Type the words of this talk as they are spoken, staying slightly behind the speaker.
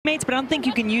But I don't think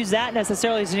you can use that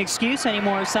necessarily as an excuse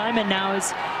anymore. Simon now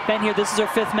has been here. This is her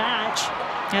 5th match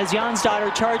as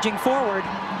Jonsdottir charging forward.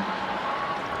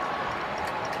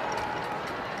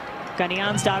 Gunny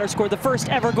Jonsdottir scored the first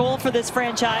ever goal for this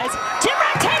franchise.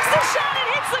 Tymrak takes the shot and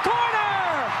hits the corner!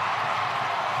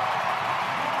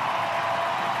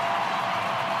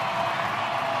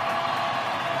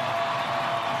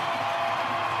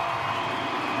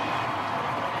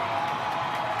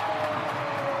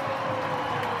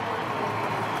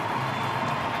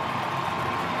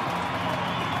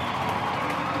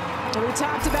 We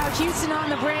talked about Houston on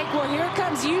the break. Well, here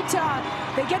comes Utah.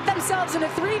 They get themselves in a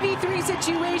 3v3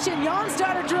 situation.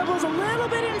 Jonsdottir dribbles a little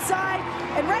bit inside.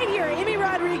 And right here, Amy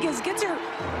Rodriguez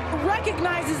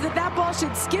recognizes that ball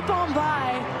should skip on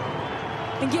by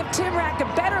and give Tymrak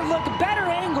a better look, a better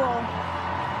angle,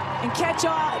 and catch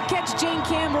Jane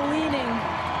Campbell leaning.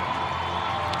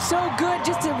 So good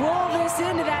just to roll this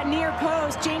into that near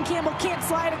post. Jane Campbell can't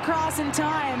slide across in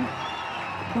time.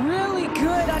 Really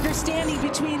good understanding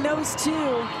between those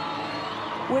two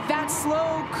with that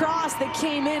slow cross that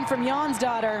came in from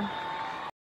Jonsdottir.